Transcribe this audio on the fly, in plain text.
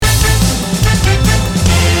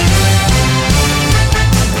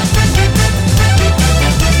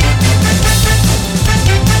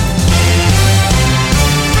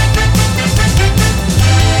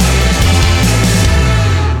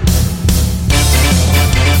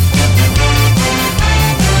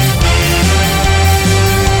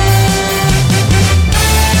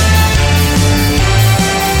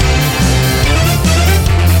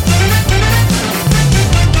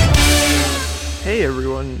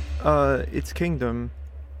It's Kingdom,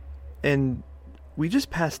 and we just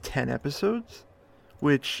passed 10 episodes,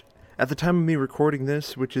 which, at the time of me recording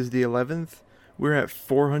this, which is the 11th, we're at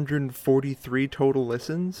 443 total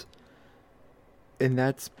listens, and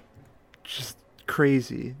that's just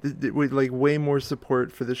crazy. With, like, way more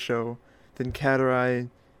support for the show than Kat or I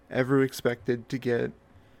ever expected to get.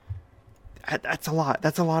 That's a lot.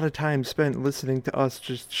 That's a lot of time spent listening to us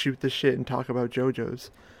just shoot the shit and talk about JoJo's.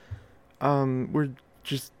 We're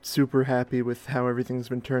just super happy with how everything's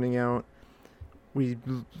been turning out. We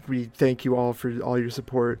thank you all for all your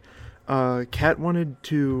support. Kat wanted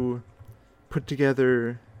to put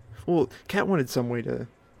together... Well, Kat wanted some way to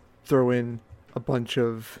throw in a bunch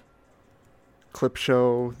of clip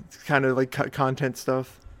show, kind of like content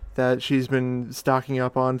stuff that she's been stocking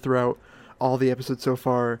up on throughout all the episodes so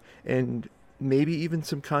far, and maybe even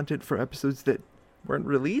some content for episodes that weren't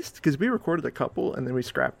released, because we recorded a couple and then we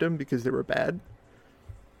scrapped them because they were bad.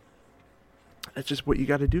 That's just what you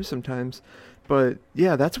got to do sometimes. But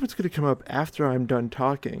yeah, that's what's going to come up after I'm done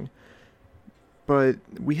talking. But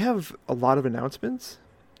we have a lot of announcements.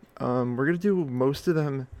 We're going to do most of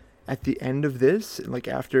them at the end of this, like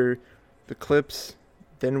after the clips.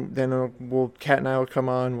 Then Kat and I will come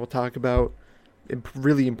on. We'll talk about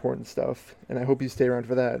really important stuff, and I hope you stay around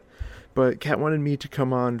for that. But Kat wanted me to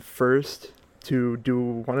come on first to do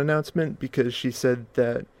one announcement because she said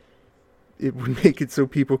that it would make it so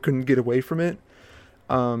people couldn't get away from it.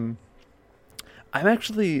 I'm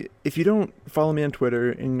actually, if you don't follow me on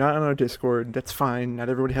Twitter and not on our Discord, that's fine. Not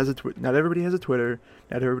everybody has a Twitter. Not everybody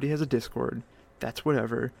has a Discord. That's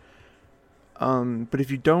whatever. But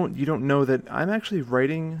if you don't know that I'm actually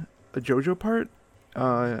writing a JoJo part.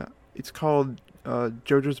 It's called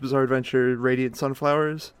JoJo's Bizarre Adventure Radiant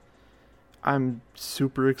Sunflowers. I'm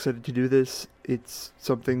super excited to do this. It's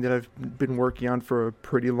something that I've been working on for a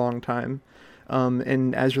pretty long time.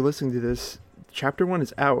 And as you're listening to this, Chapter 1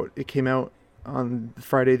 is out. It came out on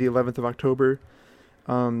Friday the 11th of October.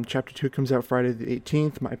 Chapter 2 comes out Friday the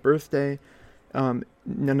 18th, my birthday.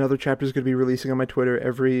 Another chapter is going to be releasing on my Twitter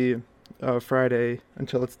every Friday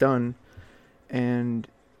until it's done. And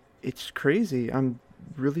it's crazy. I'm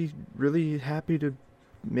really, really happy to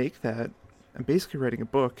make that. I'm basically writing a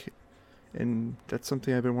book, and that's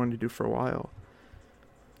something I've been wanting to do for a while.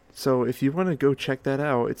 So if you want to go check that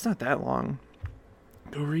out, it's not that long.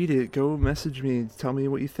 Go read it. Go message me. Tell me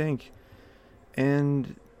what you think.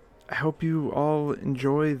 And I hope you all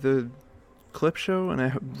enjoy the clip show, and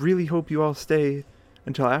I really hope you all stay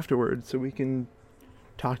until afterwards so we can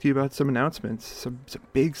talk to you about some announcements, some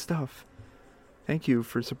big stuff. Thank you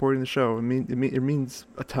for supporting the show. It means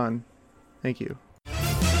a ton. Thank you.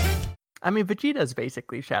 I mean, Vegeta's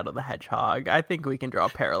basically Shadow the Hedgehog. I think we can draw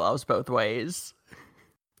parallels both ways.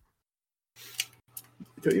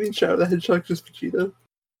 Don't you mean Shadow the Hedgehog just Vegeta?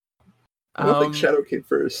 I don't think Shadow came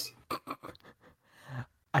first.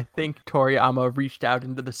 I think Toriyama reached out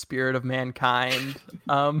into the spirit of mankind,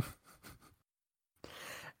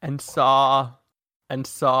 and saw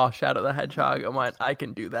Shadow the Hedgehog and went, I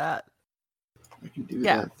can do that. I can do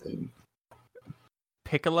that thing.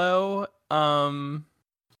 Piccolo, Gohan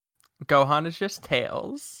is just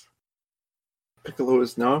Tails. Piccolo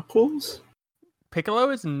is Knuckles?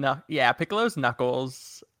 Piccolo's Knuckles.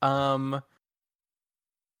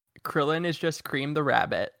 Krillin is just Cream the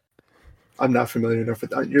Rabbit. I'm not familiar enough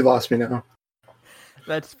with that. You lost me now.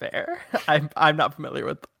 That's fair. I'm not familiar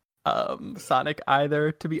with Sonic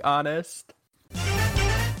either, to be honest.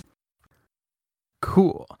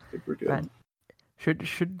 Cool. I think we're good.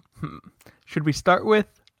 Should we start with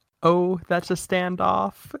 "Oh, that's a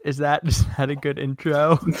standoff"? Is that a good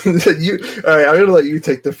intro? All right, I'm gonna let you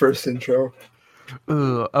take the first intro.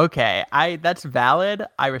 Ooh, okay. That's valid.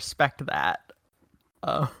 I respect that.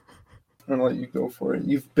 I'm gonna let you go for it.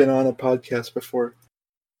 You've been on a podcast before.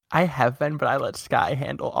 I have been, but I let Sky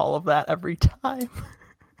handle all of that every time.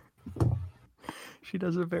 She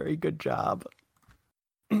does a very good job.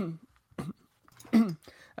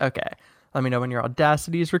 Okay. Let me know when your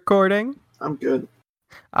Audacity is recording. I'm good.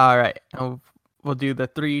 All right. We'll do the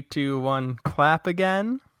 3, 2, 1 clap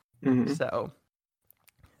again. Mm-hmm. So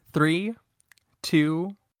 3,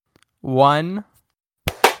 2, 1.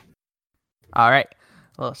 All right.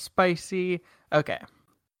 A little spicy. Okay.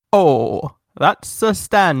 Oh, that's a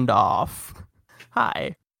standoff.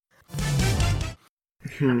 Hi.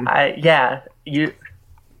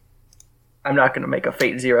 I'm not going to make a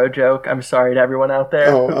Fate Zero joke. I'm sorry to everyone out there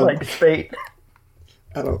who likes Fate.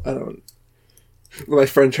 I don't. My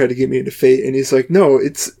friend tried to get me into Fate, and he's like, "No,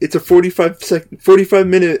 it's a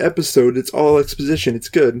 45-minute episode. It's all exposition. It's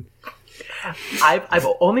good." I've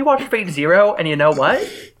only watched Fate Zero, and you know what?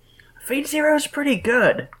 Fate Zero is pretty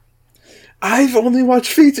good. I've only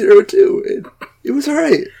watched Fate Zero too. It was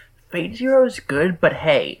alright. Fate Zero is good, but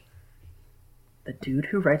hey, the dude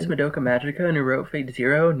who writes Madoka Magica and who wrote Fate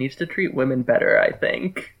Zero needs to treat women better, I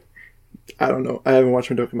think. I don't know. I haven't watched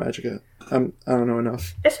Madoka Magica. I don't know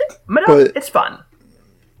enough. It's fun.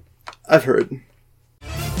 I've heard.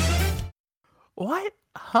 What?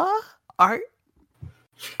 Huh?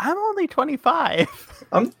 I'm only 25.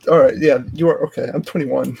 I'm alright. Yeah, you are okay. I'm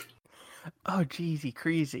 21. Oh, jeezy,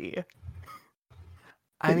 crazy.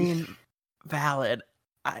 I mean, valid.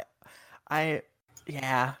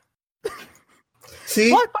 Yeah.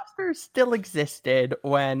 See? Blockbuster still existed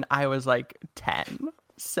when I was like 10,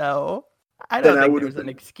 so I don't think there's an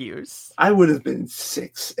excuse. I would have been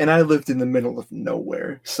 6, and I lived in the middle of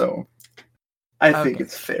nowhere, so I think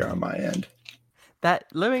it's fair on my end. That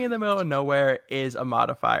living in the middle of nowhere is a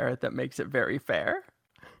modifier that makes it very fair.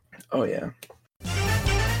 Oh, yeah.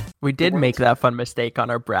 We did make that fun mistake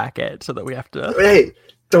on our bracket, so that we have to... Hey,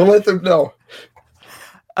 don't let them know.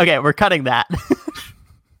 Okay, we're cutting that.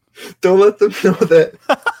 Don't let them know that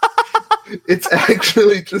it's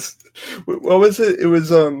actually just... What was it? It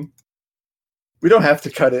was, we don't have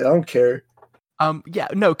to cut it. I don't care. Yeah,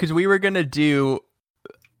 no, because we were going to do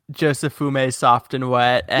Josefume's Soft and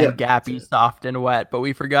Wet and Gappy's Soft and Wet, but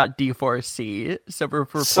we forgot D4C, so we're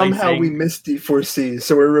replacing... Somehow we missed D4C,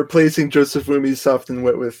 so we're replacing Josefume's Soft and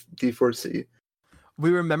Wet with D4C. We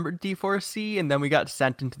remembered D4C, and then we got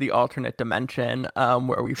sent into the alternate dimension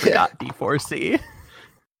where we forgot D4C.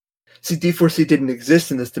 See, D4C didn't exist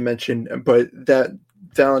in this dimension, but that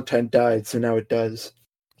Valentine died, so now it does.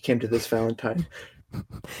 It came to this Valentine.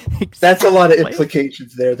 Exactly. That's a lot of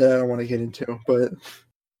implications there that I don't want to get into, but...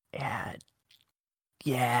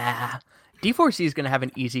 Yeah. D4C is going to have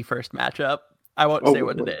an easy first matchup. I won't say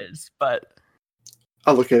what it is, but...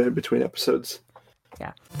 I'll look at it between episodes.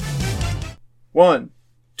 Yeah. 1,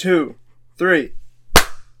 2, 3.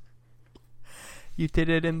 You did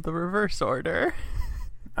it in the reverse order.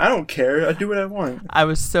 I don't care. I do what I want. I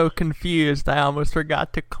was so confused, I almost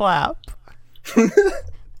forgot to clap.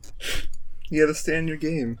 You gotta stay in your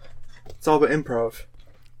game. It's all about improv,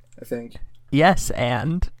 I think. Yes,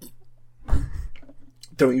 and...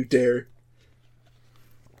 Don't you dare.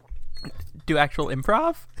 Do actual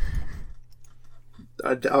improv?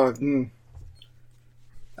 I don't.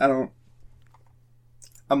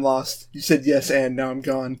 I'm lost. You said yes and, now I'm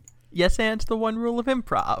gone. Yes and's the one rule of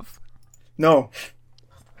improv. No.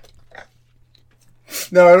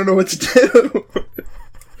 No, I don't know what to do.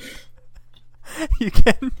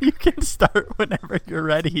 You can start whenever you're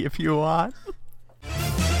ready if you want.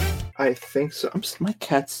 I think so. My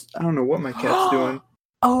cat's... I don't know what my cat's doing.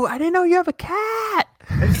 Oh, I didn't know you have a cat.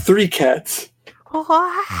 I have 3 cats.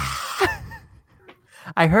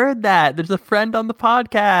 I heard that. There's a friend on the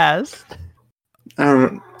podcast. I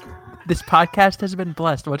don't know. This podcast has been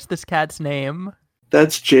blessed. What's this cat's name?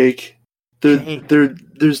 That's Jake. Jake.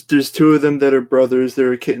 There's 2 of them that are brothers.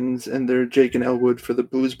 They're kittens, and they're Jake and Elwood for the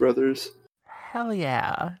Blues Brothers. Hell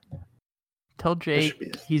yeah. Tell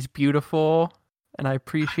Jake he's beautiful, and I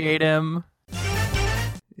appreciate him.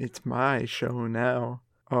 It's my show now.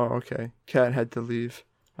 Oh, okay. Cat had to leave.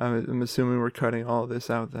 I'm assuming we're cutting all this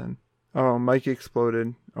out then. Oh, Mike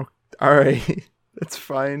exploded. Oh, alright. That's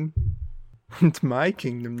fine. It's my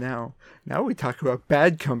kingdom now. Now we talk about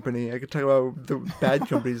Bad Company. I could talk about the Bad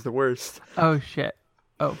Company's the worst. Oh shit.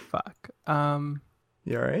 Oh fuck.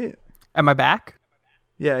 You alright? Am I back?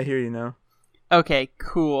 Yeah, I hear you now. Okay,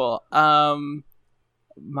 cool. I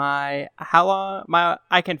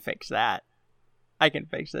can fix that. I can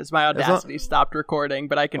fix this. My Audacity stopped recording,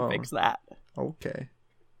 but I can fix that. Okay.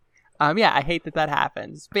 Yeah, I hate that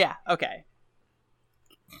happens. But yeah, okay.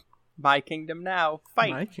 My kingdom now.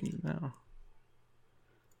 Fight. My kingdom now.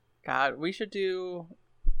 God, we should do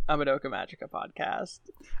a Madoka Magica podcast.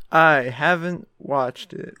 I haven't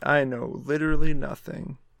watched it. I know literally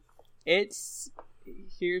nothing. Here's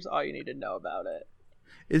all you need to know about it.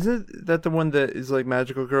 Isn't that the one that is like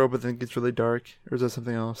magical girl but then gets really dark? Or is that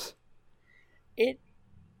something else? It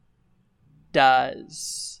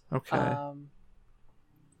does. Okay.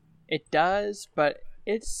 It does, but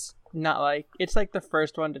it's not like... It's like the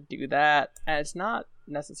first one to do that, and it's not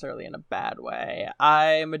necessarily in a bad way.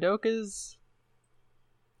 Madoka's...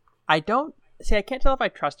 I can't tell if I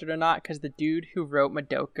trust it or not, because the dude who wrote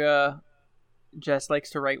Madoka just likes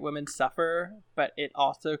to write women suffer, but it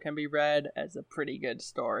also can be read as a pretty good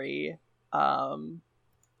story in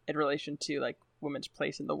relation to like women's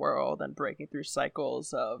place in the world and breaking through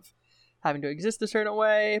cycles of having to exist a certain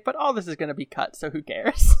way. But all this is going to be cut, so who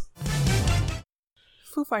cares?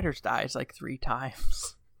 Foo Fighters dies like 3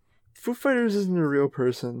 times. Foo Fighters isn't a real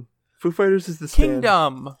person. Foo Fighters is the stand.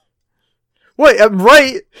 Kingdom. Wait, I'm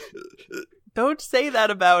right. Don't say that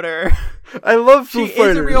about her. I love Foo She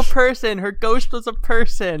Fighters. is a real person. Her ghost was a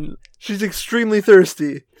person. She's extremely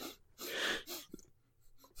thirsty.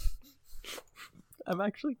 I'm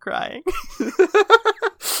actually crying.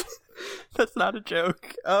 That's not a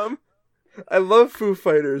joke. I love Foo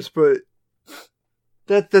Fighters, but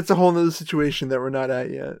that's a whole nother situation that we're not at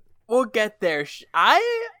yet. We'll get there.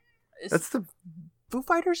 That's the Foo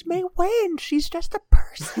Fighters may win. She's just a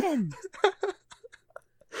person.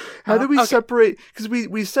 How do we okay. separate? Because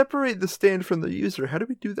we separate the stand from the user. How do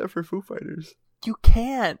we do that for Foo Fighters? You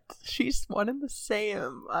can't. She's one and the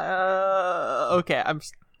same. Okay,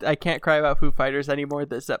 I can't cry about Foo Fighters anymore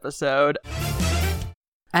this episode.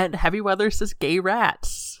 And Heavy Weather says gay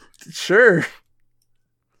rats. Sure.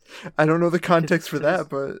 I don't know the context for that,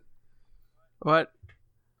 but what?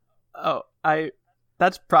 Oh,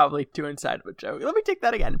 that's probably too inside of a joke. Let me take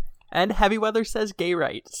that again. And Heavy Weather says gay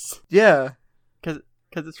rights. Yeah. Because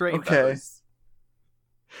it's rainbows.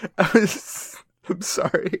 Okay. I'm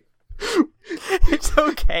sorry. It's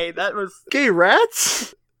okay. That was gay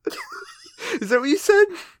rats? Is that what you said?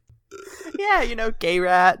 Yeah, gay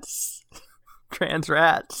rats, trans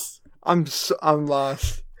rats. I'm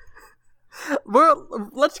lost. Well,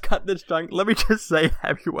 let's cut this junk. Let me just say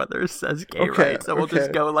Heavy Weather says gay rights, and we'll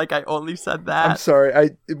just go like I only said that. I'm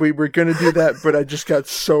sorry. We were gonna do that, but I just got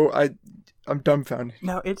I'm dumbfounded.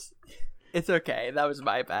 No, it's okay. That was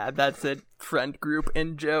my bad. That's a friend group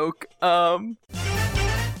in joke. And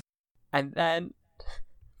then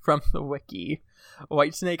from the wiki,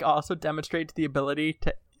 Whitesnake also demonstrates the ability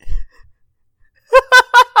to.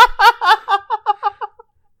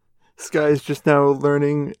 This guy is just now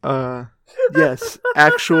learning. Yes,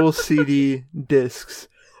 actual CD discs.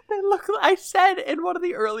 I said in one of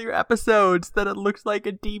the earlier episodes that it looks like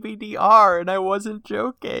a DVD-R, and I wasn't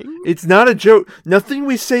joking. It's not a joke. Nothing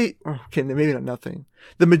we say. Okay, maybe not nothing.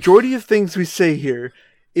 The majority of things we say here,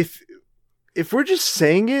 if we're just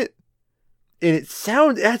saying it, and it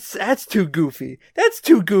sounds that's too goofy. That's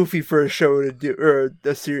too goofy for a show to do or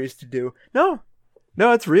a series to do. No,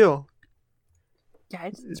 it's real. Yeah,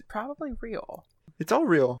 it's probably real. It's all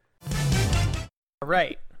real.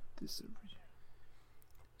 Right.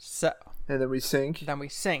 So. And then we sync.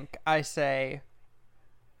 I say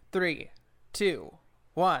 3, 2,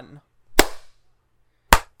 1.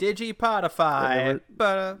 Digipodify.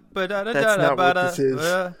 That's not what this is.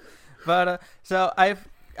 So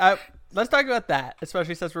let's talk about that,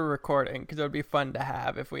 especially since we're recording, because it would be fun to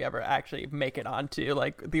have if we ever actually make it onto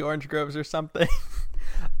like the Orange Groves or something.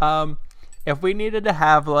 If we needed to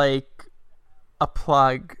have like a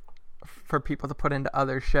plug for people to put into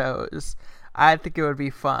other shows, I think it would be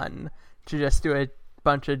fun to just do a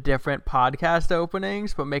bunch of different podcast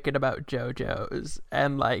openings, but make it about JoJo's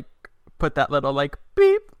and like put that little like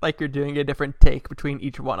beep, like you're doing a different take between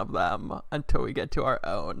each one of them until we get to our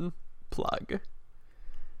own plug.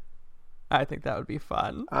 I think that would be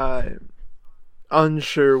fun. I'm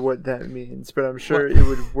unsure what that means, but I'm sure it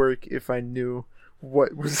would work if I knew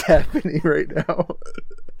what was happening right now.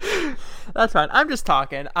 That's fine. I'm just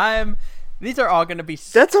talking. These are all going to be...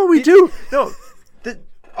 That's all we do. No,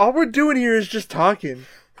 all we're doing here is just talking.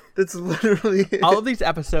 That's literally it. All of these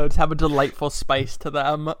episodes have a delightful spice to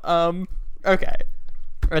them. Okay.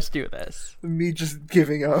 Let's do this. Me just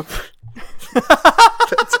giving up.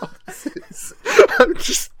 That's all this is. I'm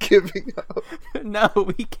just giving up. No,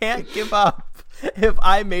 we can't give up. If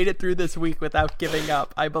I made it through this week without giving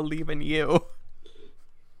up, I believe in you.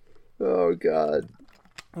 Oh, God.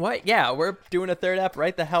 What? Yeah, we're doing a third ep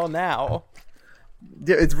right the hell now.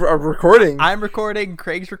 Yeah, it's a recording. I'm recording,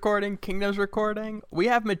 Craig's recording, Kingdom's recording. We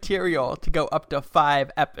have material to go up to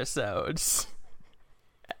 5 episodes.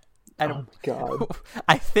 And oh, God.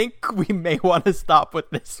 I think we may want to stop with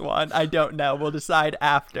this one. I don't know. We'll decide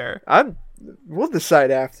after. We'll decide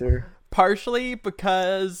after. Partially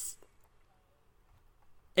because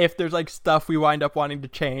if there's like stuff we wind up wanting to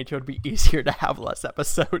change, it would be easier to have less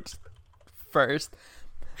episodes first.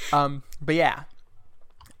 But yeah,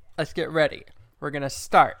 let's get ready. We're going to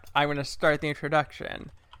start. I'm going to start the introduction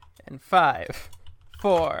in 5,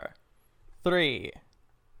 4, 3.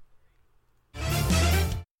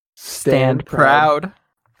 Stand proud.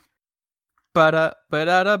 Bada.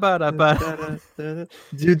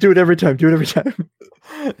 Do it every time.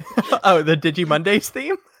 Oh, the Digi Mondays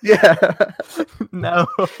theme? Yeah. No.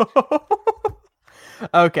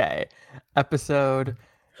 Okay. Episode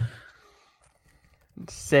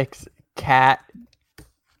 6, Cat.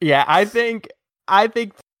 Yeah, I think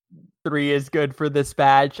 3 is good for this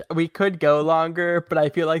batch. We could go longer, but I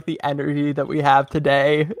feel like the energy that we have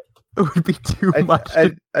today It would be too much.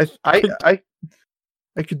 I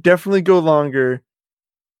could definitely go longer.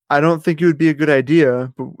 I don't think it would be a good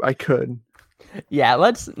idea, but I could. Yeah,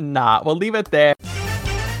 let's not. We'll leave it there.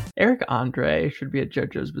 Eric Andre should be a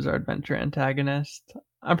JoJo's Bizarre Adventure antagonist.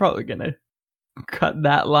 I'm probably gonna cut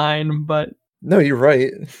that line, but no, you're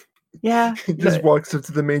right. Yeah, he just walks up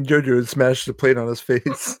to the main JoJo and smashes a plate on his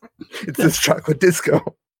face. It's this chocolate disco.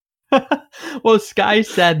 Well, Sky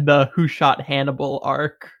said the Who Shot Hannibal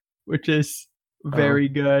arc, which is very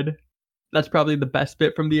good. That's probably the best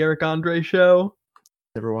bit from the Eric Andre show.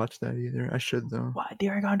 Never watched that either. I should though. What? The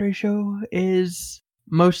Eric Andre show is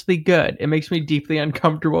mostly good. It makes me deeply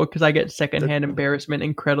uncomfortable because I get secondhand embarrassment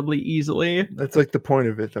incredibly easily. That's like the point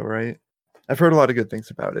of it though, right? I've heard a lot of good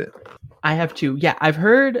things about it. I have too. Yeah, I've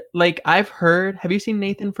heard. Have you seen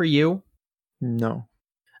Nathan For You? No.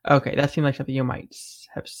 Okay, that seemed like something you might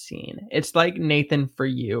have seen. It's like Nathan For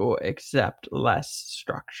You, except less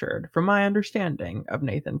structured, from my understanding of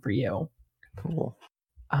Nathan For You. Cool.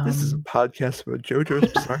 This is a podcast about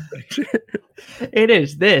JoJo's Bizarre Adventure. It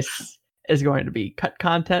is. This is going to be cut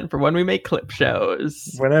content for when we make clip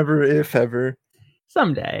shows. Whenever, if ever.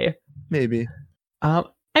 Someday. Maybe. I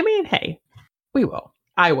mean, hey, we will.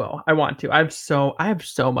 I will. I want to. I have so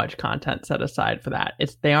much content set aside for that.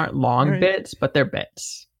 They aren't long bits, but they're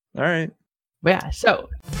bits. All right. But yeah, so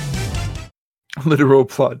literal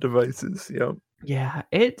plot devices. Yep. Yeah,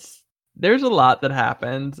 there's a lot that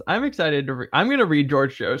happens. I'm excited I'm going to read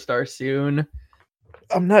George Joestar soon.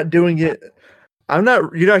 I'm not doing it. You're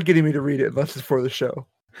not getting me to read it unless it's for the show.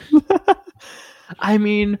 I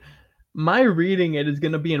mean, my reading it is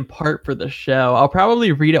going to be in part for the show. I'll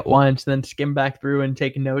probably read it once, then skim back through and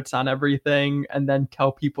take notes on everything, and then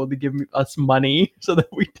tell people to give us money so that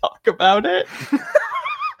we talk about it.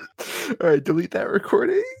 All right, delete that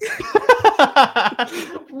recording.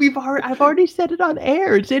 I've already said it on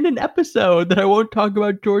air. It's in an episode that I won't talk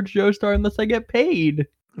about George Joestar unless I get paid.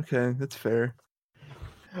 Okay, that's fair.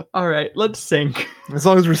 All right, let's sync. As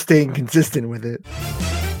long as we're staying consistent with it.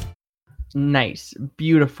 Nice,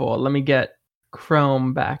 beautiful. Let me get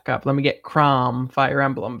Chrome back up. Let me get Crom Fire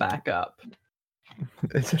Emblem back up.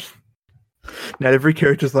 Not every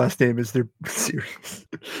character's last name is their series.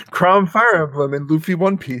 Crom Fire Emblem and Luffy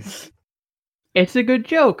One Piece. It's a good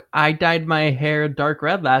joke. I dyed my hair dark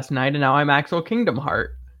red last night, and now I'm Axel Kingdom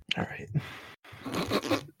Heart. All right.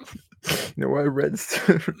 You know why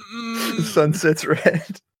sunset's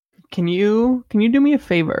red? Can you do me a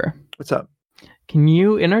favor? What's up? Can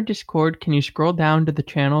you, in our Discord, scroll down to the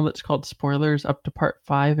channel that's called Spoilers Up to Part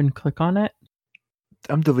 5 and click on it?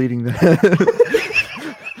 I'm deleting that.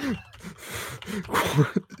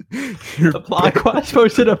 The Plotquast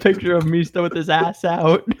posted a picture of Mista with his ass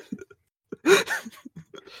out.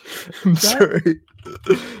 I'm sorry.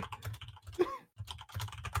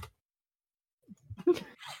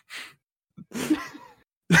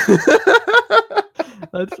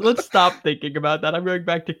 Let's stop thinking about that. I'm going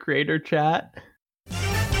back to creator chat.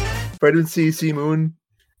 Vitamin C, Moon.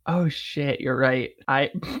 Oh shit, you're right.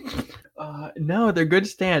 No, they're good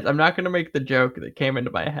stands. I'm not going to make the joke that came into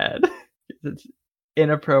my head. It's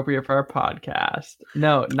inappropriate for our podcast.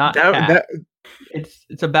 No, not that.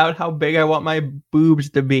 It's about how big I want my boobs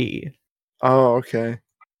to be. Oh, okay.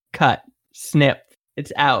 Cut. Snip.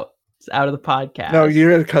 It's out. It's out of the podcast. No, you're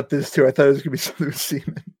going to cut this too. I thought it was going to be something with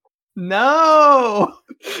semen. No!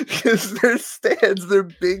 Because they're stands. They're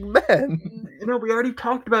big men. No, we already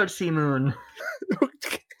talked about Seamoon.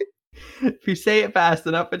 Okay. If you say it fast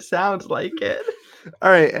enough, it sounds like it. All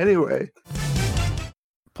right, anyway.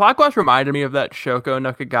 Plotquast reminded me of that Shoko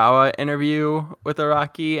Nakagawa interview with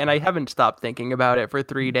Araki, and I haven't stopped thinking about it for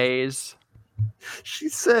 3 days.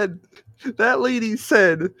 That lady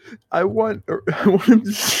said, I want him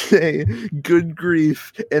to say good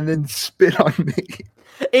grief and then spit on me.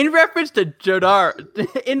 In reference to Jotaro,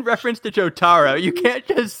 you can't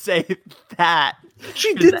just say that.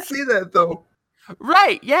 She did say that though.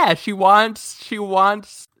 Right, yeah, she wants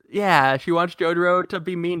Jotaro to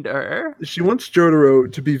be mean to her. She wants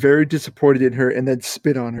Jotaro to be very disappointed in her and then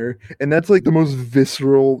spit on her. And that's like the most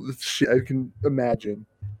visceral shit I can imagine.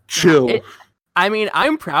 Chill.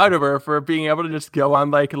 I'm proud of her for being able to just go on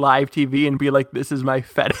like live TV and be like, this is my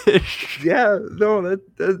fetish. Yeah, no,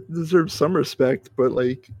 that deserves some respect. But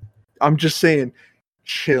like, I'm just saying,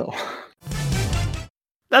 chill.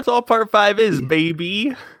 That's all part 5 is,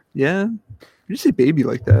 baby. Yeah. You say baby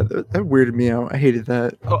like that. That weirded me out. I hated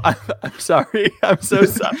that. Oh, I'm sorry. I'm so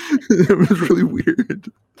sorry. It was really weird.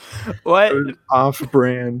 What? Off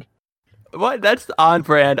brand. What? That's on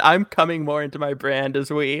brand. I'm coming more into my brand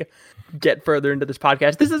as we get further into this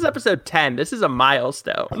podcast. This is episode 10. This is a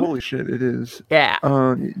milestone. Holy shit, it is. Yeah.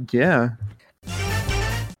 Yeah.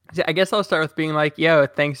 I guess I'll start with being like, yo,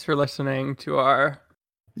 thanks for listening to our...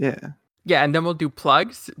 Yeah. Yeah, and then we'll do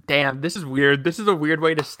plugs. Damn, this is weird. This is a weird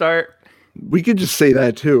way to start. We could just say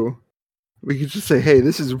that too. We could just say, hey,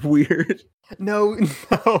 this is weird. No,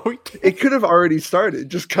 we can't. It could have already started.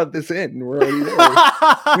 Just cut this in. We're already there.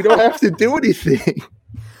 We don't have to do anything.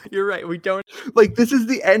 You're right. We don't. Like, this is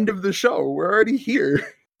the end of the show. We're already here.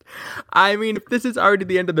 I mean, if this is already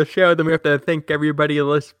the end of the show, then we have to thank everybody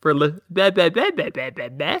for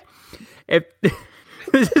If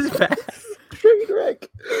this is bad. Trainwreck.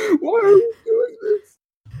 Why are you doing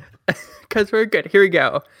this? Because we're good. Here we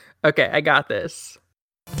go. Okay, I got this.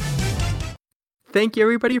 Thank you,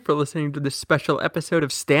 everybody, for listening to this special episode of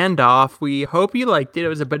Standoff. We hope you liked it. It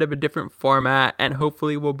was a bit of a different format, and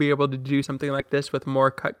hopefully we'll be able to do something like this with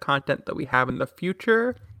more cut content that we have in the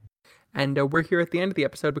future. And we're here at the end of the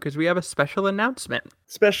episode because we have a special announcement.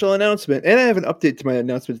 Special announcement. And I have an update to my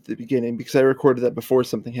announcement at the beginning because I recorded that before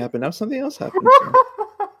something happened. Now something else happened.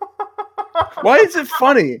 Why is it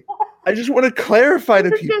funny? I just want to clarify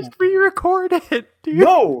to people. Just re-record it, dude.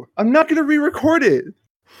 No, I'm not going to re-record it.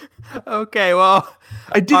 Okay, well...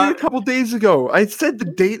 I did it a couple days ago. I said the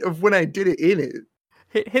date of when I did it in it.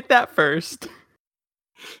 Hit that first.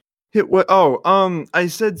 Hit what? Oh, I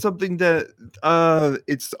said something that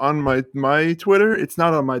it's on my Twitter. It's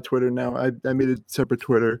not on my Twitter now. I made a separate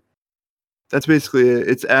Twitter. That's basically it.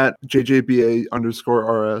 It's at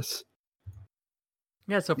JJBA_RS.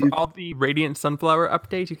 Yeah, so for all the Radiant Sunflower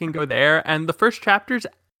updates, you can go there. And the first chapter's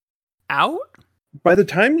out? By the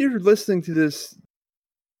time you're listening to this,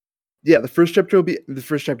 yeah, the first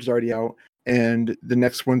chapter's already out, and the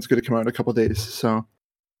next one's going to come out in a couple days. So,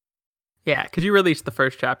 yeah, because you released the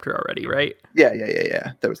first chapter already, right? Yeah.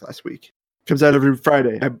 That was last week. Comes out every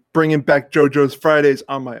Friday. I'm bringing back JoJo's Fridays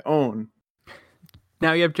on my own.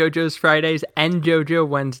 Now you have JoJo's Fridays and JoJo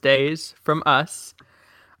Wednesdays from us,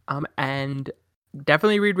 and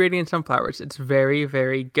definitely read Radiant Sunflowers. It's very,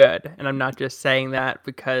 very good, and I'm not just saying that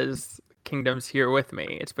because Kingdom's here with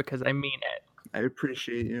me. It's because I mean it. I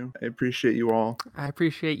appreciate you. I appreciate you all. I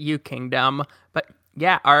appreciate you, Kingdom. But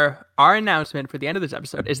yeah, our announcement for the end of this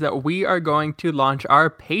episode is that we are going to launch our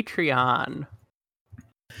Patreon.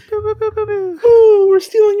 Oh, we're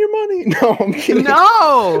stealing your money. No, I'm kidding.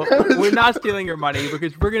 No, we're not stealing your money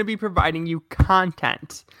because we're going to be providing you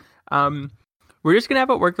content. We're just going to have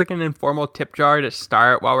it work like an informal tip jar to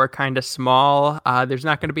start while we're kind of small. There's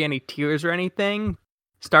not going to be any tiers or anything.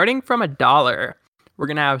 Starting from $1, we're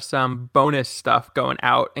going to have some bonus stuff going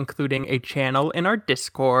out, including a channel in our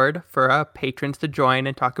Discord for patrons to join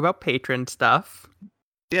and talk about patron stuff.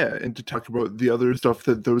 Yeah, and to talk about the other stuff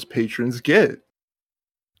that those patrons get.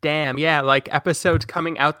 Damn, yeah, like episodes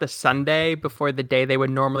coming out the Sunday before the day they would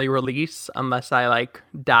normally release, unless I,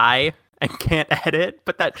 die and can't edit,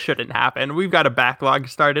 but that shouldn't happen. We've got a backlog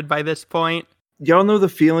started by this point. Y'all know the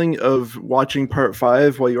feeling of watching part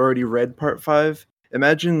 5 while you already read part 5?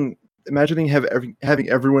 Imagining having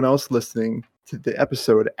everyone else listening to the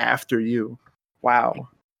episode after you. Wow.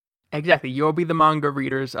 Exactly. You'll be the manga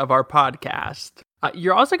readers of our podcast.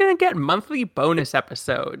 You're also going to get monthly bonus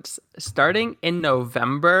episodes starting in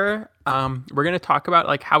November. We're going to talk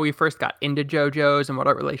about how we first got into JoJo's and what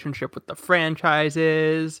our relationship with the franchise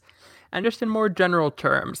is. And just in more general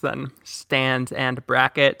terms than stands and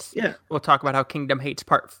brackets. Yeah. We'll talk about how Kingdom hates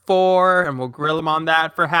part 4, and we'll grill him on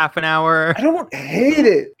that for half an hour. I don't hate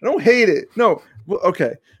it. No. Well,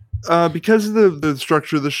 okay. Because of the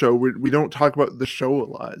structure of the show, we don't talk about the show a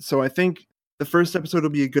lot. So I think the first episode will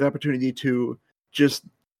be a good opportunity to just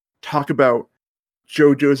talk about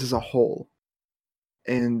JoJo's as a whole.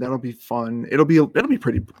 And that'll be fun. It'll be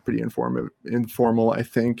pretty informal, I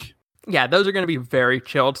think. Yeah, those are going to be very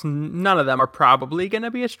chilled. None of them are probably going to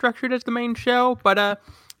be as structured as the main show, but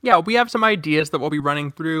yeah, we have some ideas that we'll be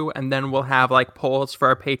running through, and then we'll have polls for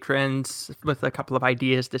our patrons with a couple of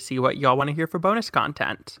ideas to see what y'all want to hear for bonus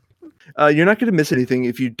content. You're not going to miss anything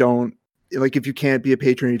if you don't, if you can't be a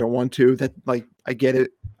patron, you don't want to. That I get it.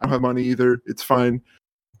 I don't have money either. It's fine,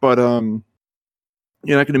 but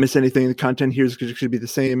you're not going to miss anything. The content here is going to be the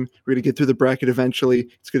same. We're going to get through the bracket eventually.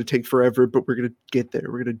 It's going to take forever, but we're going to get there.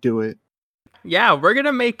 We're going to do it. Yeah, we're going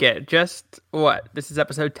to make it. Just, this is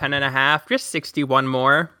episode 10 and a half. Just 61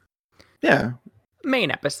 more. Yeah. Main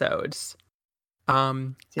episodes.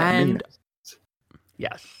 Main episodes.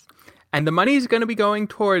 Yes. And the money is going to be going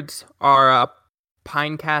towards our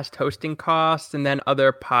Pinecast hosting costs and then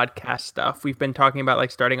other podcast stuff. We've been talking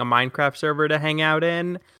about starting a Minecraft server to hang out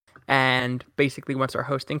in. And basically, once our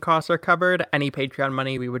hosting costs are covered, any Patreon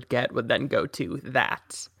money we would get would then go to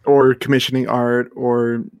that. Or commissioning art,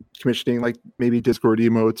 or commissioning like maybe Discord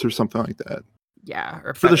emotes or something like that. Yeah,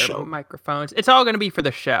 or for the show. Microphones. It's all going to be for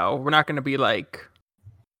the show. We're not going to be like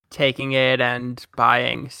taking it and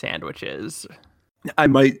buying sandwiches. I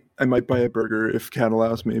might buy a burger if Kat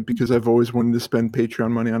allows me, because I've always wanted to spend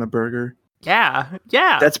Patreon money on a burger. Yeah.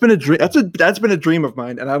 That's been a dream. That's been a dream of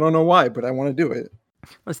mine, and I don't know why, but I want to do it.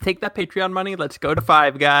 Let's take that Patreon money. Let's go to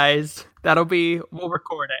Five Guys. We'll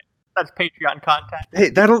record it. That's Patreon content. Hey,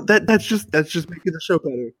 that's just making the show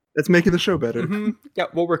better. That's making the show better. Mm-hmm. Yeah,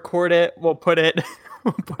 we'll record it. We'll put it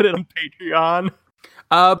on Patreon.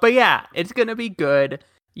 But yeah, it's gonna be good.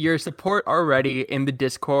 Your support already in the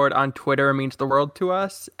Discord on Twitter means the world to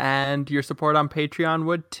us, and your support on Patreon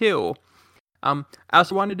would too. I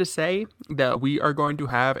also wanted to say that we are going to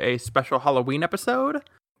have a special Halloween episode.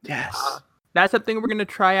 Yes. That's something we're going to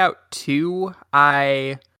try out too.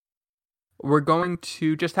 We're going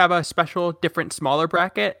to just have a special, different, smaller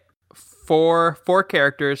bracket for 4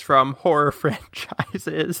 characters from horror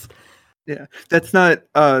franchises. Yeah, that's not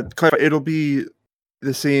clarify. It'll be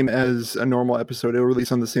the same as a normal episode. It'll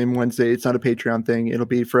release on the same Wednesday. It's not a Patreon thing. It'll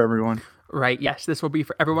be for everyone. Right, yes, this will be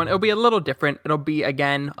for everyone. It'll be a little different. It'll be,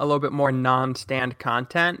 again, a little bit more non-stand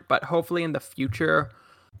content, but hopefully in the future,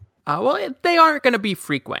 they aren't going to be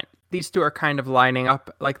frequent. These 2 are kind of lining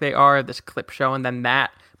up like they are, this clip show and then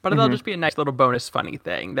that, but it'll just be a nice little bonus funny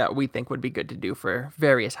thing that we think would be good to do for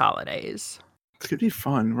various holidays. It's going to be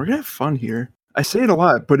fun. We're going to have fun here. I say it a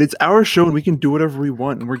lot, but it's our show and we can do whatever we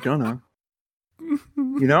want, and we're gonna.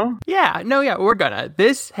 You know? Yeah, we're gonna.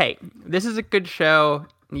 This is a good show.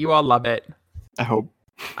 You all love it. I hope.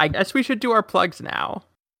 I guess we should do our plugs now.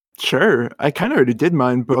 Sure. I kind of already did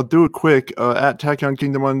mine, but I'll do it quick. At Tachyon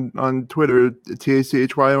Kingdom on Twitter,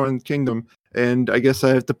 TACHYO on Kingdom. And I guess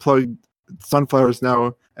I have to plug Sunflowers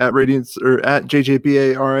now at Radiance, or at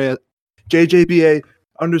JJBA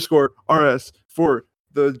 _RS for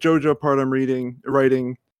the JoJo part I'm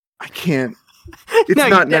writing. I can't. It's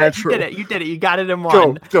not natural. You did it. You got it in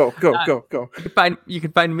one. Go. You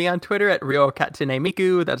can find me on Twitter at Real Katsune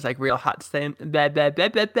Miku. That's like Real Hatsune.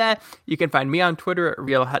 You can find me on Twitter at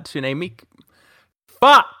Real Hatsune Miku.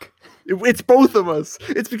 Fuck! It's both of us.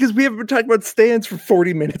 It's because we haven't been talking about stands for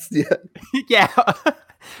 40 minutes yet. Yeah.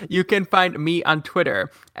 You can find me on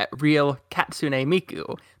Twitter at Real Katsune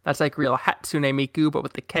Miku. That's like Real Hatsune Miku, but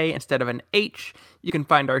with the K instead of an H. You can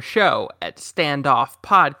find our show at Standoff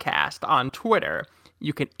Podcast on Twitter.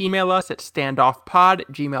 You can email us at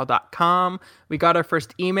standoffpod@gmail.com. We got our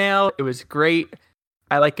first email. It was great.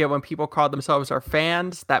 I like it when people call themselves our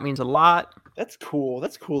fans. That means a lot. That's cool.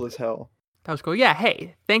 That's cool as hell. That was cool. Yeah,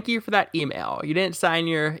 hey, thank you for that email. You didn't sign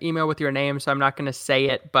your email with your name, so I'm not going to say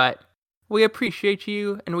it, but we appreciate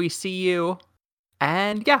you, and we see you.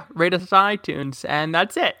 And yeah, rate us on iTunes, and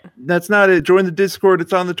that's it. That's not it. Join the Discord.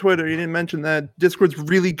 It's on the Twitter. You didn't mention that. Discord's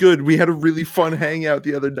really good. We had a really fun hangout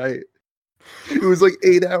the other night. It was like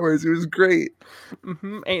 8 hours. It was great.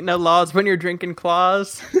 Ain't no laws when you're drinking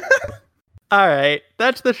claws. All right,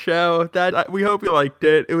 that's the show. We hope you liked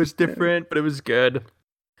it. It was different, but it was good.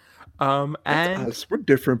 And us. We're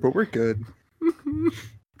different, but we're good.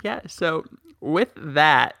 Yeah. So with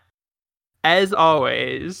that, as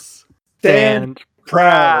always, stand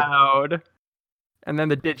proud. And then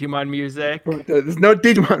the Digimon music. There's no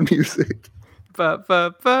Digimon music. Okay,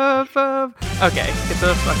 get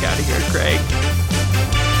the fuck out of here, Craig.